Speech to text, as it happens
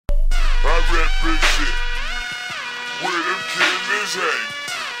rap big shit. Where them killers hang.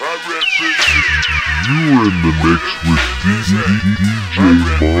 I rap big shit. You are in the mix with DJ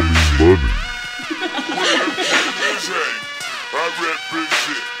Mommy Money. Where them killers hang. I rap big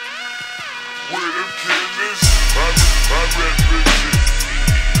shit. Where them killers, I rap big shit.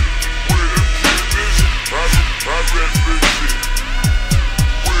 Where them killers, I rap big shit.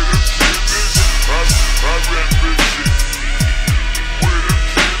 Where them killers, I rap big shit. Where them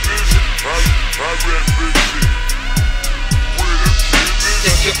killers, I rap big shit.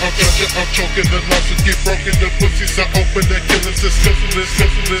 I'm choking, the losses get broken, the pussies are open, the killers is scuffling,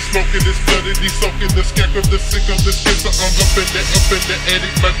 smoking, it's bloody, he's soaking, the scack of the sick of the skisser, I'm up in the attic,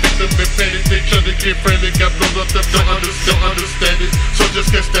 my victim in panic, they try to get frantic, got blown up, them don't understand it, so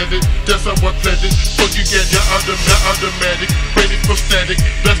just can't stand it, that's how I planned it, fuck you get your automatic, ready for static,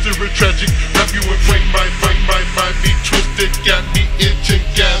 blasted with tragic, rap you and bring my mind, be twisted, got me itching,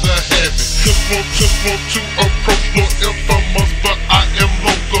 gotta have it, just want to approach, no infamous, but I am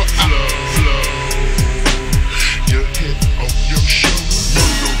local, flow, your head on your shoulder,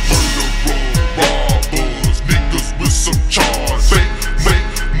 murder, robbers, niggas with some charge, make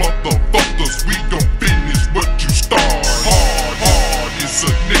motherfuckers, we gon' finish what you start, hard is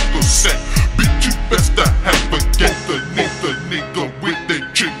a nigga set, bitch you best to have a get the nigga with the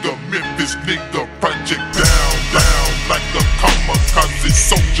trigger, Memphis nigga, project down, like the kamikaze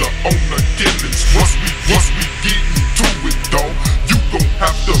soldier on the killings, once we get into it dawg, you gon'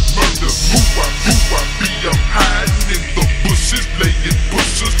 have to murder who I be, I'm hiding in the bushes, laying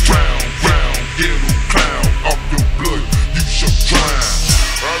bushes, drown, ghetto clown, off your blood, you shall drown.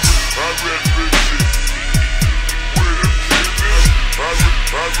 I rap big shit. Where them killers,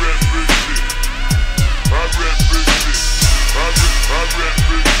 I rap big shit. I rap big shit. I rap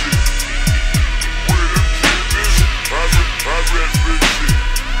big shit. Where them killers, I rap big shit.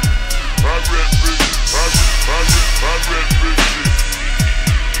 I rap big shit. I rap big shit.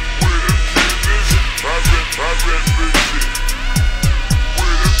 Where them killers, I rap big shit.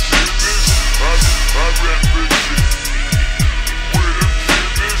 Where them killers, I rap big shit. Where them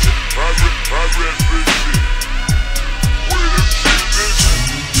killers, I rap big shit. Where them killers,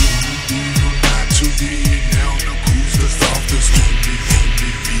 Not to be now the cruise the softest only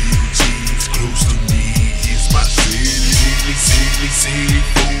BUGs close to me is my city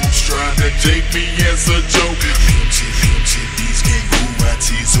fools trying to take me as a joke. Pinchy, these can't go right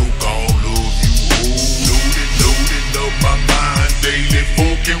so all of you loading up my mind daily,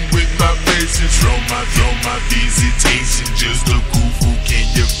 fucking with my patience from my visitation, just a goof can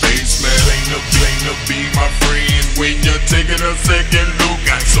your face man, plain to be my friend when you're taking a second look.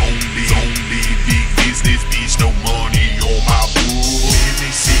 It's only big business, bitch, no money on my book. Let me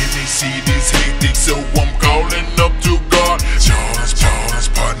see this hectic, so I'm calling up to God. Charge,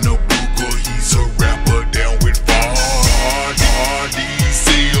 partner Booker, he's a rapper down with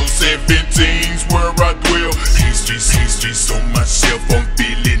RDCL 17's where I dwell. History's on my shelf, I'm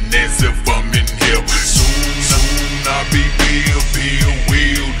feeling as if I'm in hell. Soon I'll be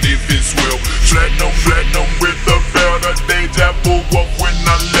will live as well. Platinum with the better deja vu up when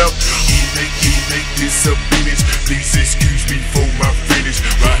I left. He make this a finish, please excuse me for my finish.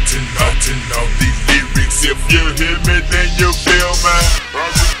 Writing all these lyrics, if you hear me then you feel me.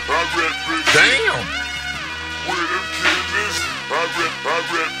 I rap big shit. Damn! Where them killers, I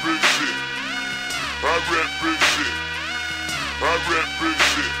rap big shit. I rap big shit. I rap big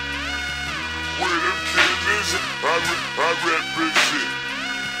shit. Where them killers, I rap big shit.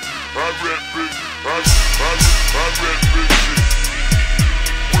 I rap big shit.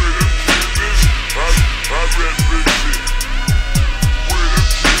 Where them killers, I rap big shit. Where them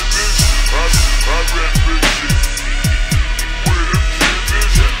killers, I rap big shit. Where them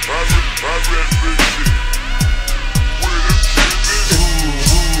killers, I rap big shit. Where them killers,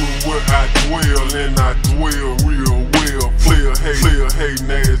 Where I dwell and I dwell real well. Player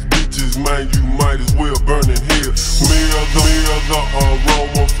hating ass bitches, man, you might as well burn in hell. Smell the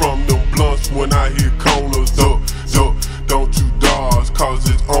aroma from them blunts when I hear corners up. Don't you dodge, cause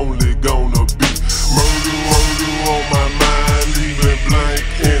it's only gonna be murder on my mind, leaving blank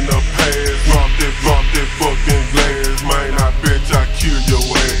in the past. Drop that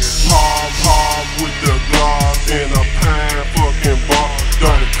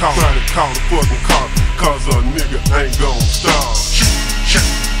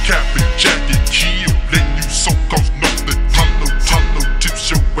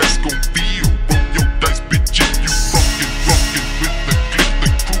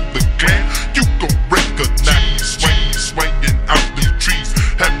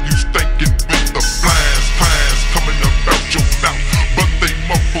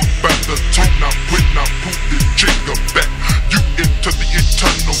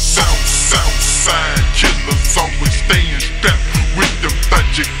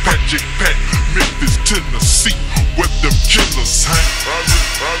You're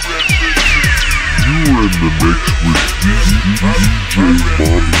in the mix with DJ Mommy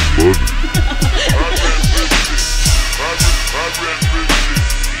Money.